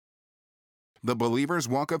The Believer's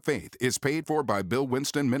Walk of Faith is paid for by Bill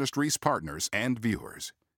Winston Ministries partners and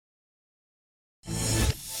viewers.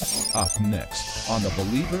 Up next on The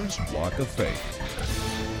Believer's Walk of Faith.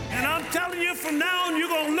 And I'm telling you, from now on, you're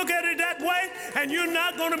going to look at it that way, and you're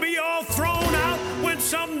not going to be all thrown out when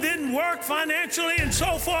something didn't work financially and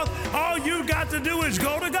so forth. All you got to do is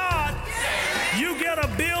go to God. You get a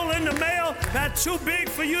bill in the mail that's too big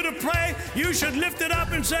for you to pay, you should lift it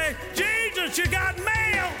up and say, Jesus, you got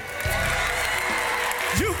mail.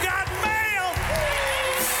 You got mail.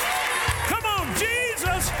 Come on,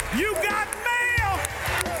 Jesus, you got mail.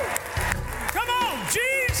 Come on,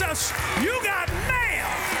 Jesus, you got mail.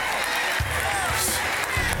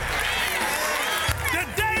 The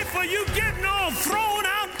day for you getting all thrown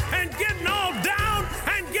out and getting all down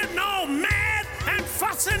and getting all mad and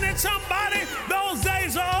fussing at somebody, those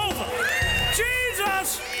days are over.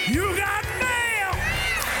 Jesus, you got mail.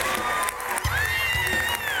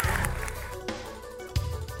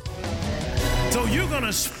 So you're going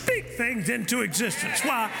to speak things into existence.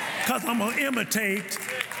 Why? Because I'm going to imitate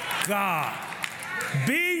God.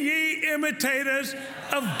 Be ye imitators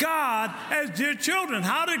of God as dear children.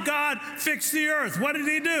 How did God fix the earth? What did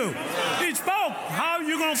he do? He spoke. How are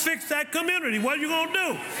you going to fix that community? What are you going to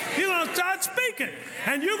do? You're going to start speaking.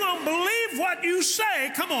 And you're going to believe what you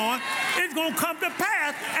say. Come on. It's going to come to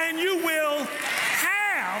pass. And you will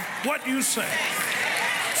have what you say.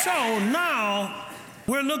 So now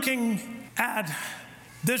we're looking at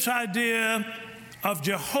this idea of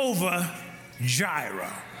Jehovah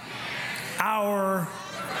Jireh, our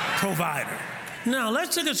provider. Now,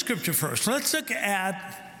 let's look at Scripture first. Let's look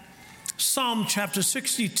at Psalm chapter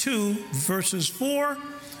 62, verses 4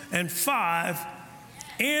 and 5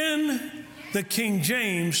 in the King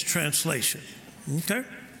James translation. Okay?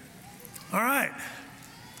 All right.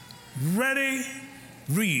 Ready?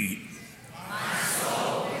 Read. My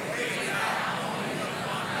soul waits out only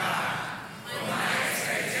upon God, for my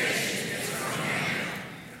expectation is from Him.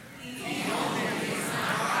 He only is my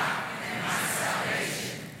rock and my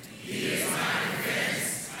salvation. He is my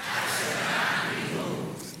defense. I shall not be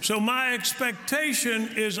moved. So my expectation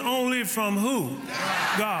is only from who?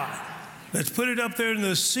 God. Let's put it up there in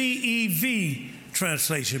the CEV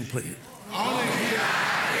translation, please. Only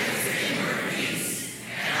God is the inward peace,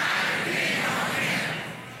 and I depend on Him.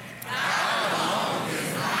 God alone is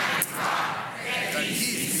my rock that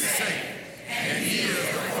keeps me safe, and He is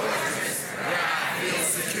the fortress where I feel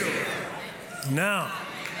secure. Now,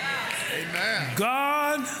 Amen.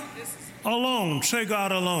 God alone. Say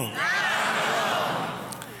God alone.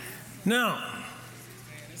 Now,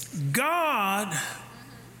 God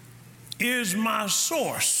is my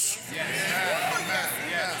source.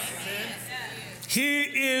 He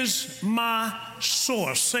is my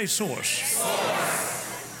source. Say source.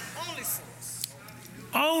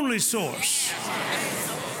 Only source.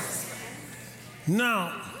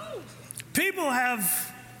 Now, people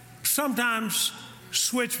have sometimes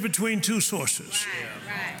switched between two sources,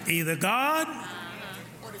 either God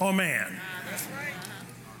or man.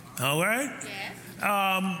 All right?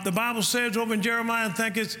 The Bible says over in Jeremiah, I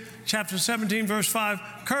think it's chapter 17, verse 5,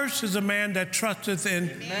 cursed is the man that trusteth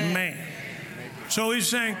in man. So he's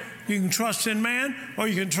saying you can trust in man or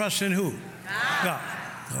you can trust in who? God.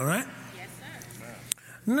 All right? Yes, sir.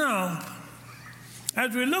 Now,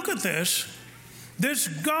 as we look at this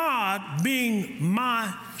God being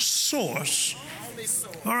my source,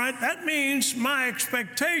 all right, that means my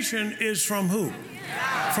expectation is from who?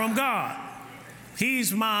 From God.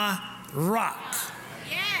 He's my rock.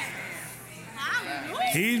 Yes. Hallelujah.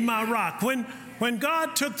 He's my rock. When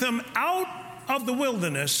God took them out of the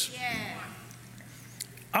wilderness,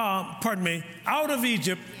 out of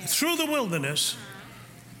Egypt, through the wilderness,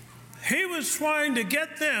 He was trying to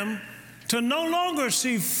get them to no longer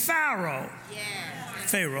see Pharaoh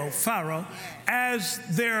as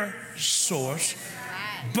their source,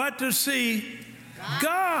 but to see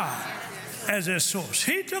God as their source.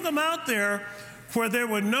 He took them out there where there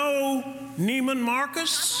were no Neiman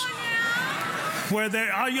Marcus, where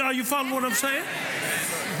there, are you following what I'm saying?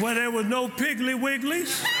 Where there was no Piggly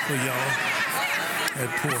Wigglies for y'all. That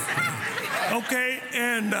poor thing. Okay,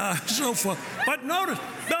 and so forth. But notice,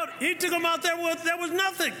 He took them out there where there was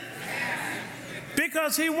nothing.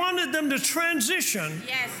 Because He wanted them to transition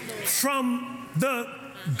from the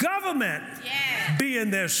government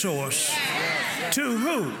being their source to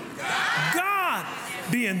who? God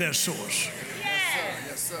being their source.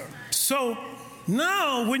 So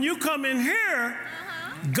now when you come in here,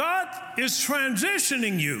 God is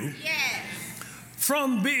transitioning you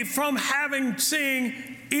from seeing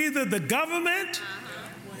either the government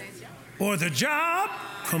or the job,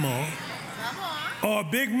 come on, or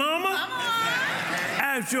Big Mama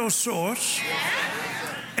as your source,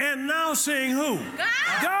 and now seeing who?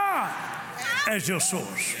 God as your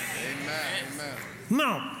source.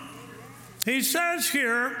 Now, he says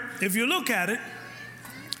here, if you look at it,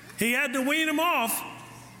 he had to wean him off,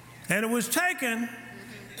 and it was taken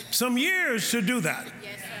some years to do that.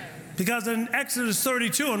 Because in Exodus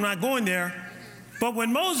 32, I'm not going there, but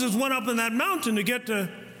when Moses went up in that mountain to get the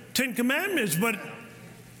 10 Commandments, but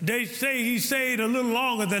they say he stayed a little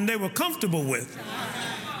longer than they were comfortable with.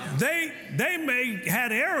 They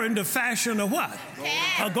had Aaron to fashion a what?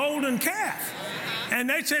 A golden calf. And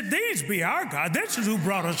they said, these be our God. This is who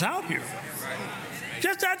brought us out here.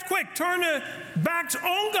 Just that quick. Turn their backs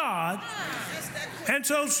on God. And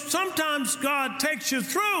so sometimes God takes you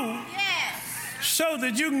through so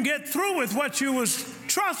that you can get through with what you was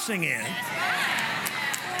trusting in.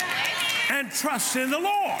 And trust in the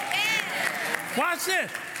Lord. Watch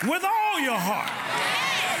this. With all your heart.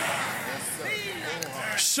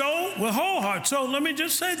 So, with whole heart. So, let me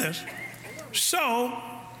just say this. So,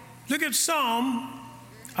 look at 1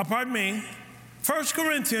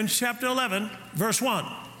 Corinthians chapter 11, verse 1.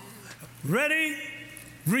 Ready?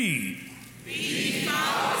 Read.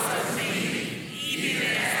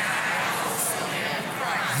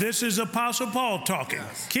 This is Apostle Paul talking.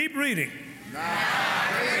 Keep reading. Now I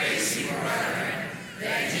praise you, brethren,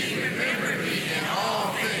 that ye remember me in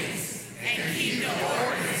all things, and keep the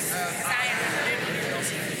ordinance as I have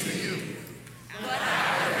delivered to you. But I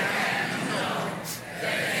would have you know that the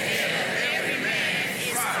head of every man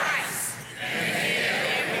is Christ, and the head of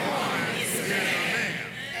every woman is a man,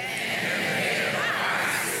 and the head of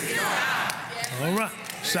Christ is God. All right.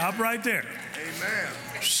 Stop right there. Amen.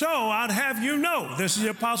 So I'd have you know, this is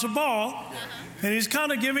the Apostle Paul, and he's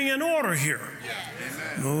kind of giving an order here,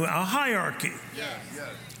 a hierarchy.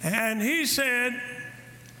 And he said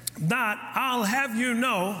that I'll have you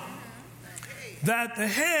know that the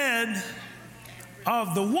head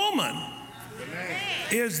of the woman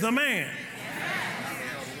is the man.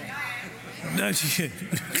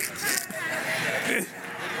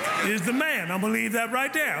 Is the man. I'm going to leave that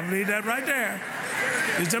right there. I'm going to leave that right there.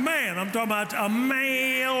 It's a man. I'm talking about a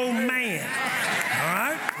male man. All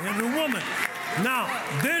right? Every woman. Now,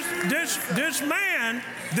 this man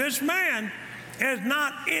is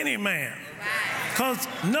not any man. Because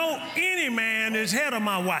no any man is head of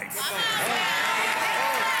my wife.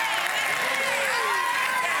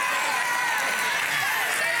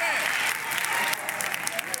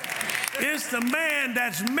 It's the man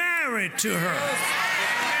that's married to her.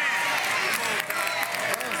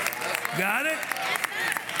 Got it?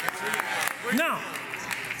 Now,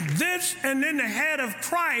 this, and then the head of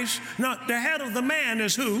Christ, no, the head of the man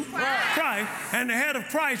is who? Christ. And the head of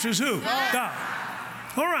Christ is who? God.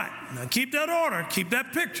 All right. Now keep that order. Keep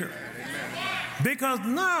that picture. Because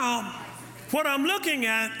now, what I'm looking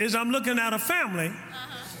at is I'm looking at a family,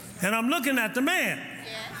 and I'm looking at the man.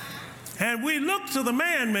 And we look to the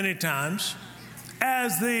man many times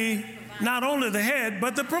as the, not only the head,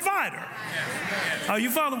 but the provider. Are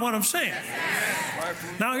you following what I'm saying?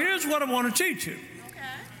 Now, here's what I want to teach you.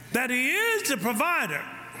 That he is the provider,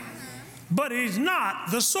 but he's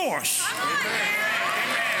not the source.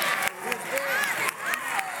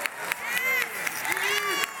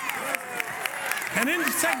 And in 2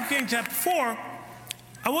 Kings chapter 4,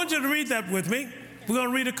 I want you to read that with me. We're going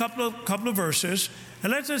to read a couple of verses,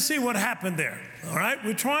 and let's just see what happened there. All right?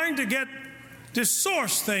 We're trying to get this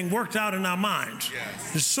source thing worked out in our minds.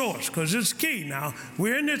 The source, because it's key now.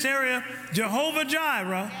 We're in this area, Jehovah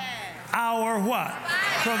Jireh, our what?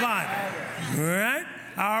 Provider. All right?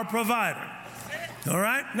 Our provider. All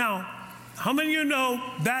right? Now, how many of you know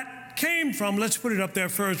that came from, let's put it up there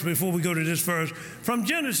first before we go to this verse, from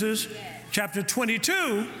Genesis chapter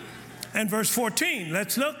 22 and verse 14.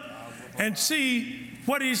 Let's look and see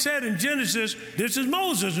what he said in Genesis. This is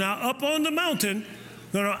Moses now up on the mountain,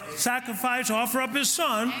 going to sacrifice, offer up his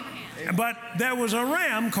son, but there was a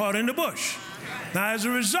ram caught in the bush. Now, as a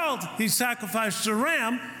result, he sacrificed the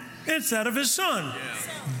ram instead of his son.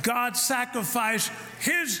 God sacrificed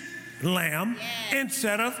his lamb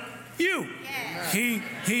instead of you. He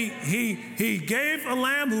gave a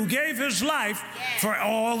lamb who gave his life for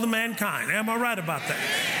all the mankind. Am I right about that?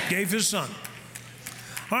 Gave his son.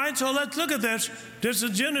 All right, so let's look at this. This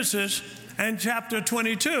is Genesis and chapter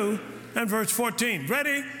 22 and verse 14.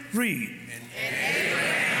 Ready? Read. And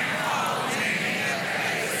Abraham called the name of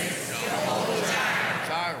that place Jehovah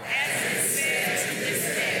Jireh, as it says to this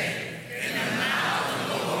day, in the mouth of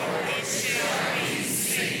the Lord it shall be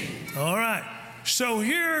seen. All right. So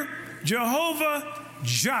here, Jehovah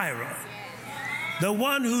Jireh, the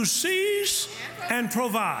one who sees and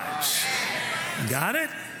provides. Got it?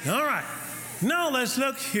 All right. Now let's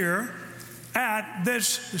look here at this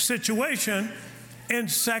situation in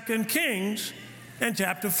 2 Kings in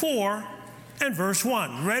chapter 4 and verse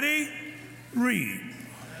 1. Ready? Read.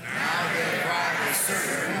 Now there cried a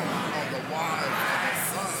certain woman of the wives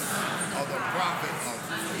of the sons of the prophet of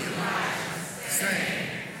Eli, saying,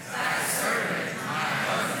 Thy servant, my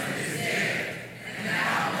husband, is dead, and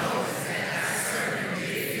thou knowest that thy servant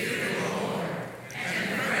did fear the Lord, and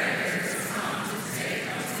the creditors is come to take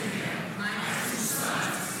unto him my 2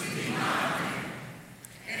 sons to be mine.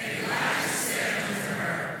 And Elijah said unto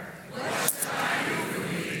her, What shall I do for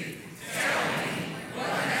thee? Tell me,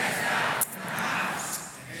 what hast thou in the house?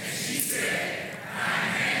 And she said, Thy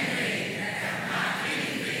handmaid hath not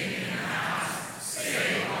anything in the house,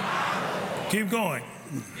 save my Lord. Keep going.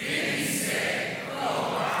 Then he said, Lo,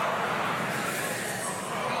 our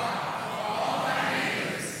all thy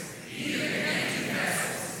neighbors, even empty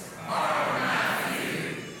vessels, borrow not of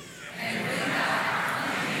you. And when thou art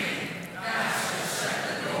coming, thou shalt shut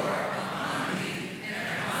the door upon thee and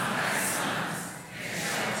upon thy sons, and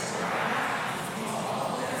shalt pour out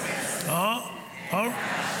all the vessels. All right.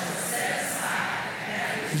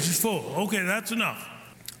 This is full. Okay, that's enough.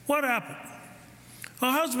 What happened?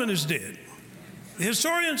 Her husband is dead. The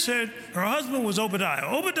historian said her husband was Obadiah.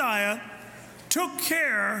 Obadiah took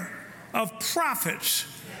care of prophets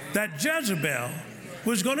that Jezebel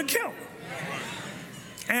was going to kill.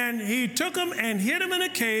 And he took them and hid them in a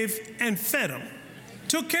cave and fed them,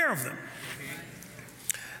 took care of them.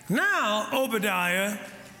 Now Obadiah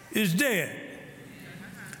is dead.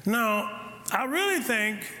 Now, I really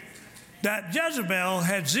think that Jezebel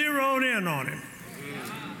had zeroed in on him,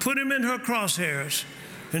 put him in her crosshairs.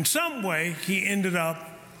 In some way, he ended up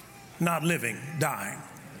not living, dying.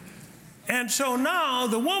 And so now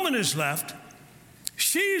the woman is left.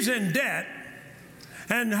 She's in debt,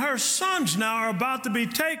 and her sons now are about to be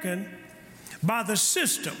taken by the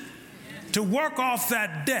system to work off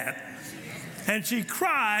that debt. And she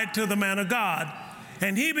cried to the man of God,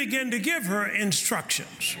 and he began to give her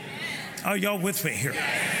instructions. Are y'all with me here?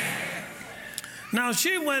 Now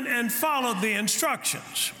she went and followed the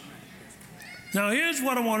instructions. Now here's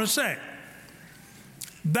what I want to say.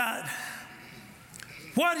 That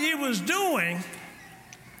what he was doing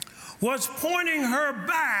was pointing her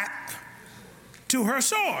back to her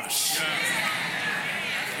source.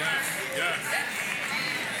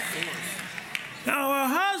 Now her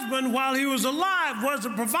husband, while he was alive, was a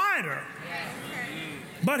provider,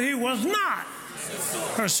 but he was not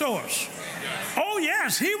her source. Oh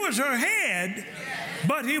yes, he was her head,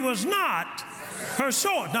 but he was not her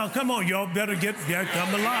source. Now come on, y'all better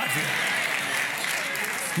come alive here.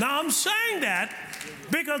 Now I'm saying that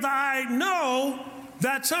because I know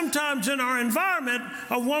that sometimes in our environment,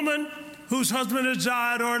 a woman whose husband has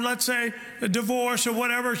died, or let's say a divorce or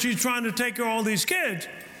whatever, she's trying to take care of all these kids.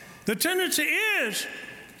 The tendency is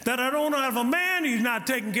that I don't have a man, he's not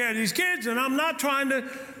taking care of these kids, and I'm not trying to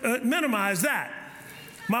minimize that.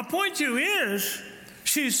 My point to you is,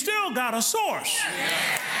 she's still got a source.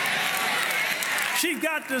 She's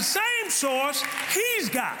got the same source he's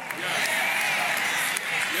got.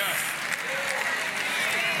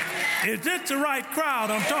 Is this the right crowd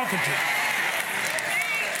I'm talking to?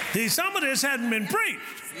 See, some of this hadn't been preached.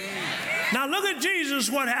 Now look at Jesus,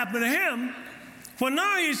 what happened to him. Well,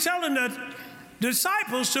 now he's telling the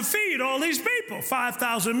disciples to feed all these people,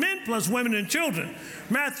 5,000 men plus women and children.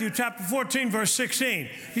 Matthew chapter 14, verse 16.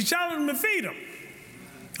 He's telling them to feed them.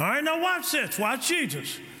 All right, now watch this. Watch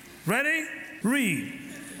Jesus. Ready? Read.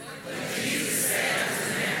 But Jesus said unto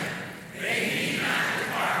them, They need not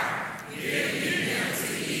depart, give ye them to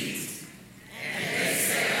eat. And they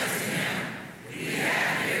said unto him, We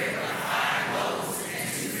have here but 5 loaves and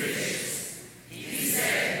 2 fishes. He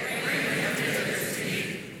said, Bring them hither to me.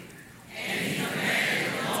 And he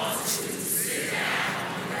commanded the multitude to sit down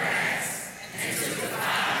on the grass, and took the 5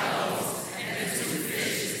 loaves and the 2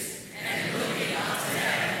 fishes, and looking up to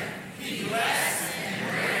heaven, he blessed and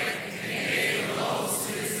brake, and gave the loaves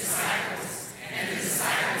to his disciples, and the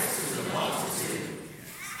disciples to the multitude.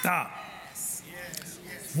 Now,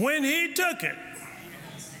 when he took it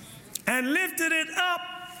and lifted it up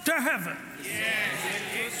to heaven,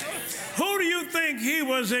 who do you think he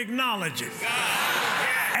was acknowledging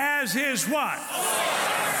as his what?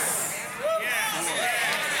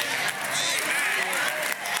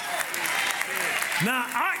 Now,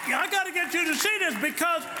 I got to get you to see this,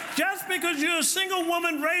 because just because you're a single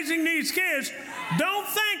woman raising these kids, don't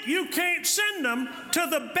think you can't send them to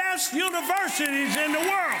the best universities in the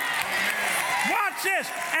world. Watch this,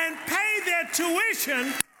 and pay their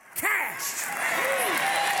tuition cash.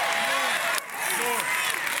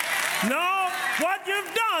 No, What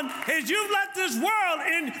you've done is you've let this world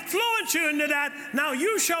influence you into that. Now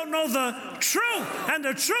you shall know the truth, and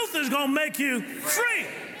the truth is going to make you free.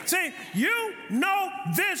 See, you know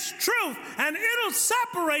this truth, and it'll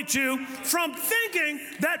separate you from thinking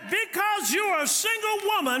that because you are a single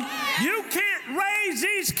woman, you can't raise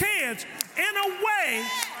these kids in a way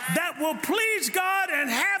that will please God and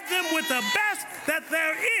have them with the best that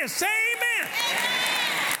there is. Say amen.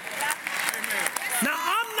 Now,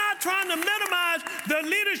 I'm not trying to minimize the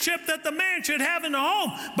leadership that the man should have in the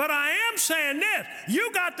home, but I am saying this: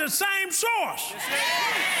 you got the same source.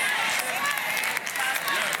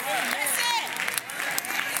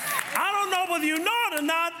 I don't know whether you know it or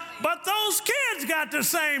not, but those kids got the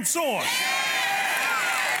same source.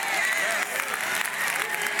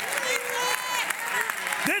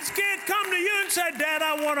 This kid come to you and say, Dad,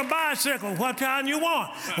 I want a bicycle. What kind you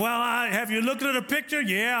want? Well, have you looked at a picture?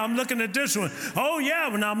 Yeah, I'm looking at this one. Oh, yeah,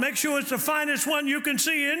 well, now make sure it's the finest one you can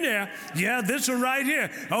see in there. Yeah, this one right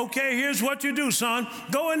here. Okay, here's what you do, son.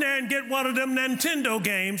 Go in there and get one of them Nintendo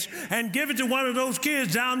games and give it to one of those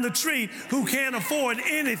kids down the street who can't afford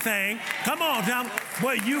anything. Come on, Tom.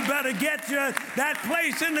 Well, you better get that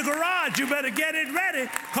place in the garage. You better get it ready,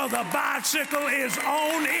 because a bicycle is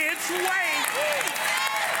on its way.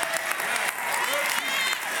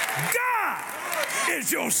 God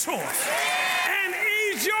is your source, and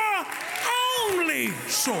He's your only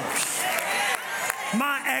source.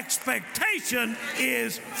 My expectation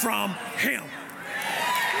is from Him.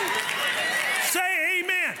 Say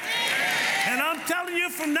amen. And I'm telling you,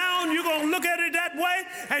 from now on, you're going to look at it that way,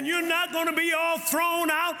 and you're not going to be all thrown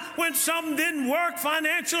out when something didn't work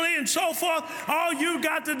financially and so forth. All you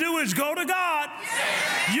got to do is go to God.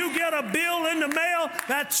 You get a bill in the mail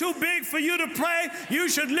that's too big for you to pay, you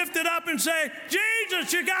should lift it up and say,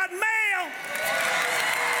 Jesus, you got mail.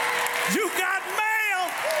 You got mail.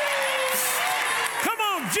 Come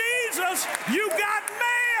on, Jesus, you got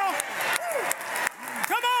mail.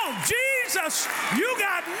 Come on, Jesus, you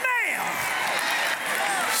got mail.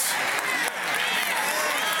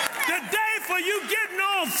 The day for you getting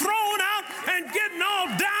all thrown out and getting all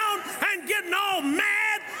down and getting all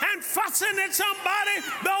mad and fussing at somebody,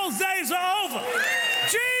 those days are over.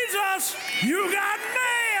 Jesus, you got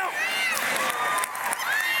mail.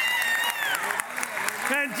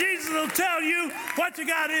 And Jesus will tell you what you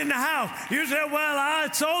got in the house. You say, well, I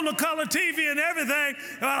sold the color TV and everything.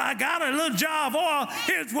 Well, I got a little jar of oil.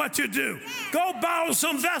 Here's what you do. Go borrow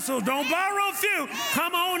some vessels. Don't borrow a few.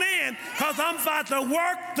 Come on in, because I'm about to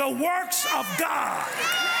work the works of God.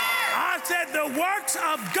 I said the works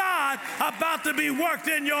of God are about to be worked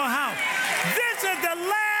in your house. This is the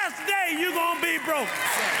last day you're going to be broke.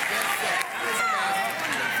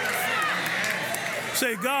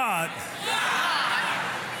 Say, God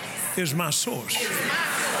is my source.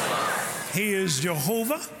 He is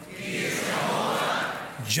Jehovah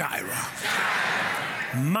Jireh,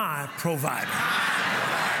 my provider.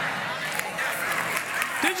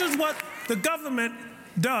 This is what the government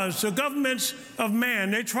does. The governments of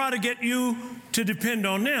man, they try to get you to depend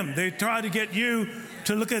on them. They try to get you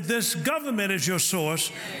to look at this government as your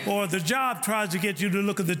source, or the job tries to get you to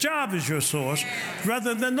look at the job as your source,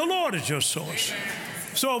 rather than the Lord as your source.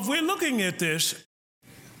 So if we're looking at this,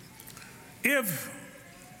 if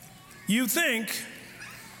you think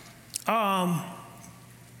that,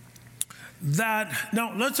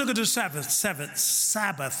 now let's look at the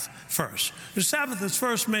Sabbath first. The Sabbath is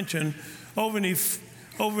first mentioned over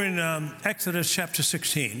in Exodus chapter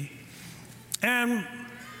 16. And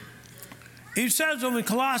he says over in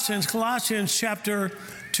Colossians chapter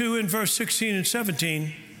 2 and verse 16 and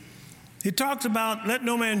 17, he talks about let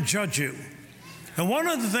no man judge you. And one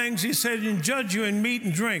of the things he said, you judge you in meat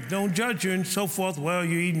and drink. Don't judge you and so forth. Well,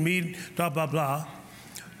 you eat meat, blah, blah, blah.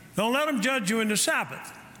 Don't let them judge you in the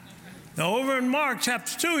Sabbath. Now, over in Mark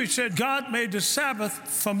chapter 2, he said, God made the Sabbath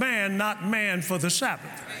for man, not man for the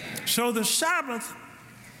Sabbath. So the Sabbath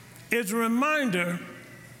is a reminder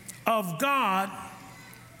of God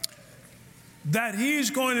that He's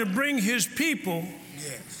going to bring His people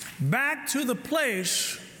back to the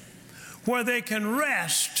place where they can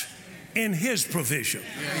rest in His provision.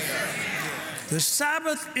 The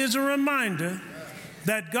Sabbath is a reminder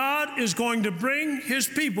that God is going to bring His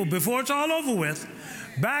people, before it's all over with,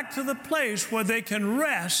 back to the place where they can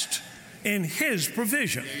rest in His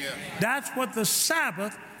provision. That's what the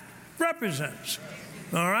Sabbath represents.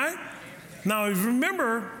 All right? Now,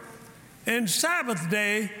 remember, in Sabbath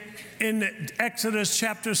day, in Exodus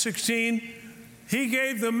chapter 16, He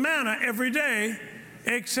gave the manna every day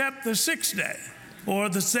except the sixth day, or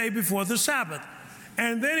the day before the Sabbath.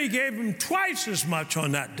 And then he gave them twice as much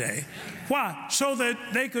on that day. Why? So that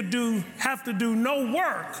they could have to do no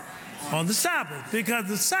work on the Sabbath, because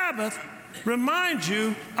the Sabbath reminds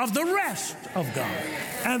you of the rest of God.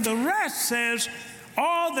 And the rest says,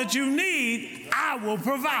 all that you need, I will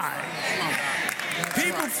provide.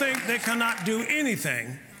 People think they cannot do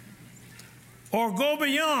anything or go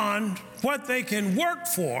beyond what they can work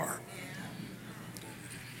for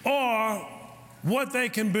or what they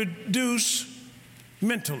can produce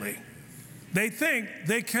mentally. They think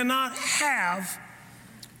they cannot have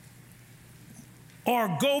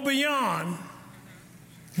or go beyond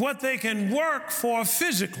what they can work for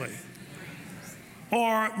physically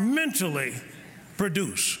or mentally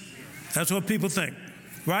produce. That's what people think.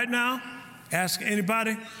 Right now, ask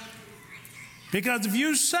anybody. Because if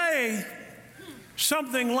you say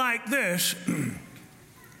something like this,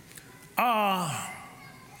 buy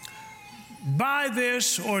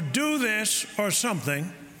this or do this or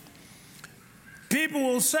something, people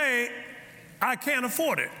will say, I can't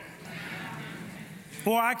afford it.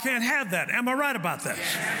 Or I can't have that. Am I right about that?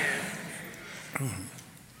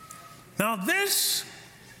 Now, this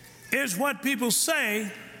is what people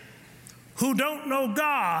say who don't know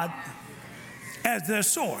God as their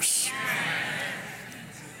source.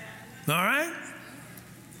 All right?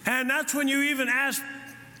 And that's when you even ask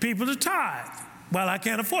people to tithe. Well, I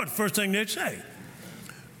can't afford it. First thing they'd say.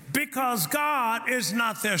 Because God is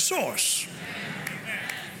not their source.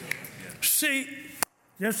 See,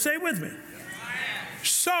 just stay with me.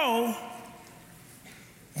 So,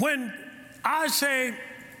 when I say,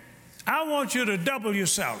 I want you to double your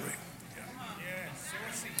salary,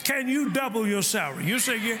 can you double your salary? You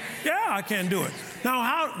say, yeah, I can do it.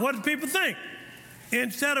 Now, what do people think?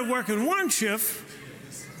 Instead of working one shift,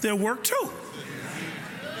 they'll work two.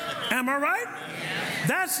 Am I right?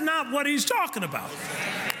 That's not what he's talking about.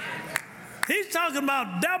 He's talking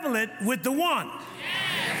about double it with the one.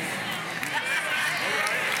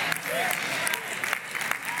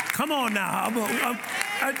 Come on now.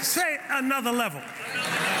 Say another level.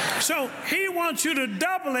 So he wants you to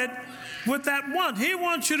double it with that one. He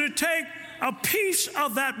wants you to take a piece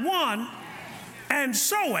of that one and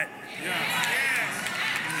sow it.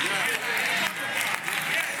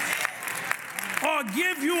 Or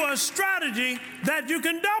give you a strategy that you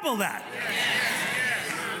can double that.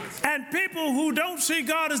 And people who don't see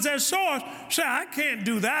God as their source say, I can't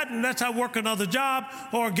do that unless I work another job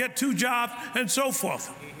or get two jobs and so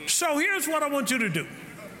forth. So here's what I want you to do.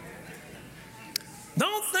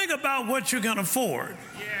 Don't think about what you can afford,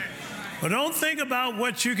 but don't think about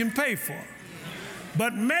what you can pay for.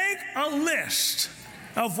 But make a list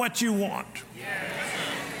of what you want.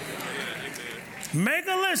 Make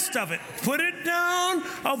a list of it. Put it down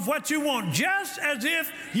of what you want, just as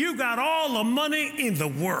if you got all the money in the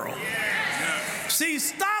world. See,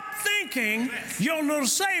 stop thinking your little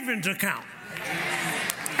savings account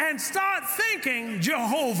and start thinking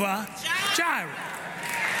Jehovah Jireh.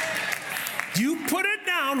 You put it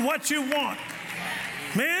down what you want.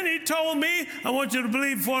 Man, he told me, I want you to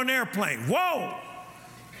believe for an airplane. Whoa.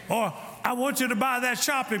 Or I want you to buy that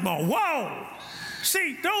shopping mall. Whoa.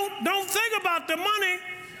 See, don't think about the money,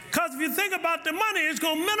 because if you think about the money, it's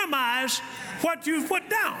going to minimize what you put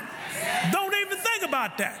down. Don't even think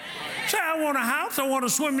about that. Say, I want a house. I want a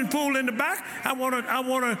swimming pool in the back. I want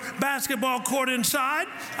a basketball court inside.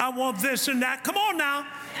 I want this and that. Come on now.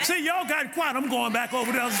 See, y'all got quiet. I'm going back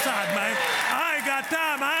over the other side, man. I ain't got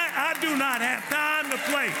time. I do not have time to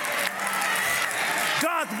play.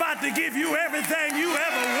 God's about to give you everything you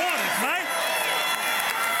ever wanted, right?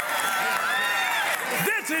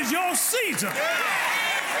 This is your season.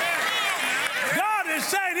 God is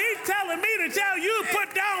saying, he's telling me to tell you,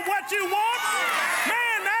 put down what you want.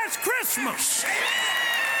 Man, that's Christmas.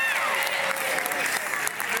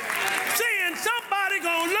 See, and somebody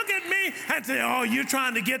gonna look at me and say, oh, you're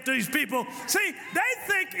trying to get these people. See, they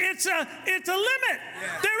think it's a limit.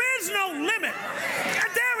 There is no limit.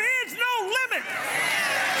 There is no limit.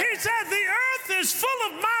 He said, the earth is full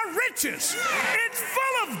of my riches. It's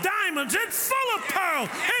full of diamonds. It's full of pearls.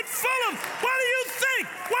 It's full of, what do you think?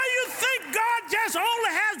 Why do you think God just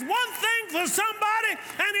only has one thing for somebody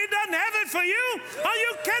and he doesn't have it for you? Are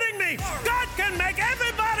you kidding me? God can make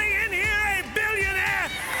everybody in here a billionaire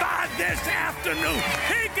by this afternoon.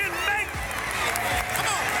 He can make,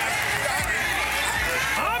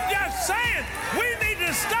 I'm just saying, we need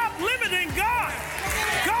to stop limiting God.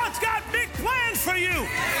 God's got big plans for you.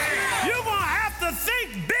 You're going to have to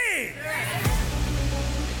think big.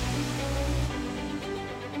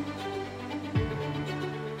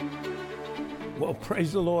 Well,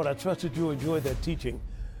 praise the Lord. I trust that you enjoyed that teaching.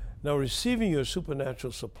 Now, receiving your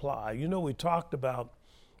supernatural supply, you know, we talked about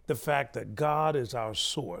the fact that God is our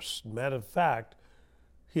source. Matter of fact,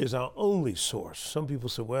 He is our only source. Some people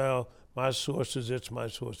say, well, my source is this, my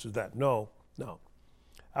source is that. No.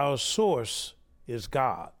 Our source is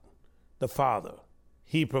God, the Father.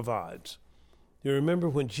 He provides. You remember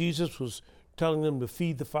when Jesus was telling them to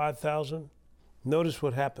feed the 5,000? Notice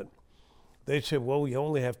what happened. They said, well, we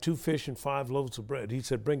only have 2 fish and 5 loaves of bread. He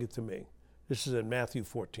said, bring it to me. This is in Matthew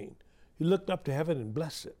 14. He looked up to heaven and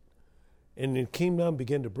blessed it. And then came down and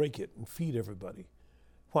began to break it and feed everybody.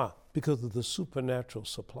 Why? Because of the supernatural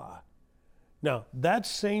supply. Now, that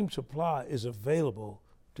same supply is available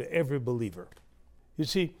to every believer. You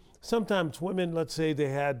see, sometimes women, let's say they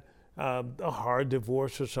had a hard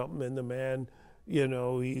divorce or something, and the man, you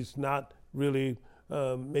know, he's not really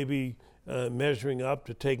measuring up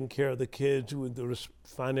to taking care of the kids with the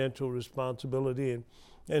financial responsibility.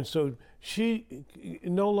 And so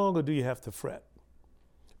no longer do you have to fret.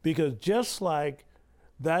 Because just like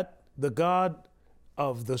that, the God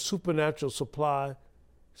of the supernatural supply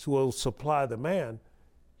will supply the man,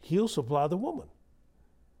 He'll supply the woman.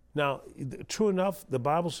 Now, true enough, the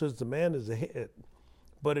Bible says the man is the head,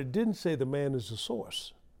 but it didn't say the man is the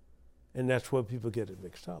source. And that's where people get it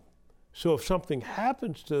mixed up. So if something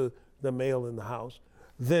happens to the male in the house,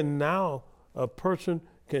 then now a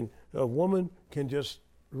woman can just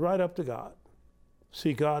right up to God.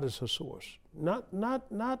 See God as her source. Not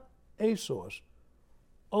a source,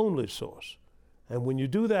 only source. And when you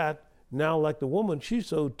do that, now like the woman, she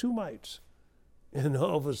sowed 2 mites. And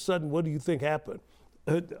all of a sudden, what do you think happened?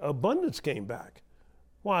 Abundance came back.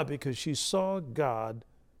 Why? Because she saw God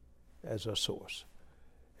as her source.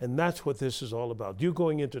 And that's what this is all about. You're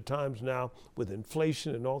going into times now with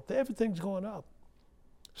inflation and all, everything's going up.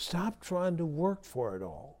 Stop trying to work for it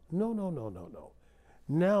all. No.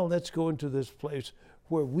 Now let's go into this place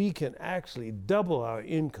where we can actually double our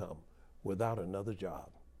income without another job.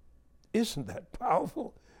 Isn't that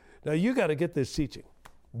powerful? Now you got to get this teaching.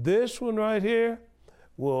 This one right here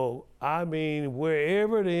will,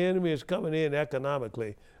 wherever the enemy is coming in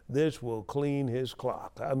economically, this will clean his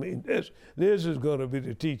clock. This is going to be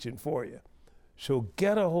the teaching for you. So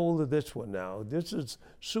get a hold of this one now. This is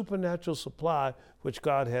supernatural supply which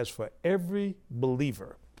God has for every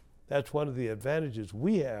believer. That's one of the advantages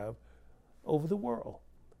we have over the world.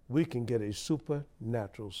 We can get a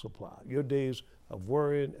supernatural supply. Your days of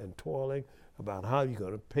worrying and toiling about how you're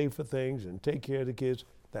going to pay for things and take care of the kids,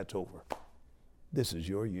 that's over. This is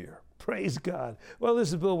your year. Praise God. Well, this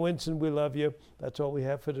is Bill Winston. We love you. That's all we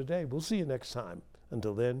have for today. We'll see you next time.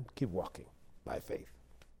 Until then, keep walking by faith.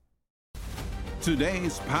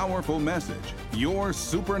 Today's powerful message, Your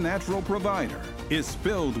Supernatural Provider, is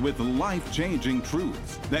filled with life-changing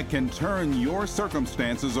truths that can turn your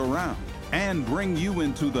circumstances around and bring you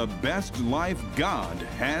into the best life God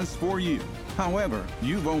has for you. However,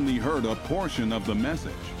 you've only heard a portion of the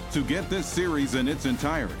message. To get this series in its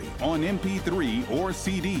entirety on MP3 or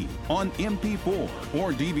CD, on MP4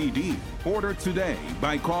 or DVD, order today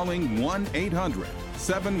by calling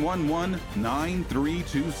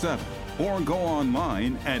 1-800-711-9327 or go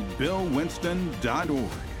online at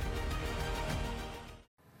billwinston.org.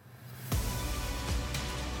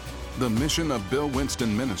 The mission of Bill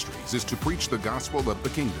Winston Ministries is to preach the gospel of the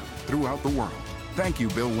kingdom throughout the world. Thank you,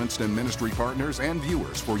 Bill Winston Ministry partners and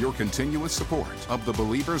viewers, for your continuous support of the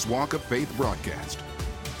Believer's Walk of Faith broadcast.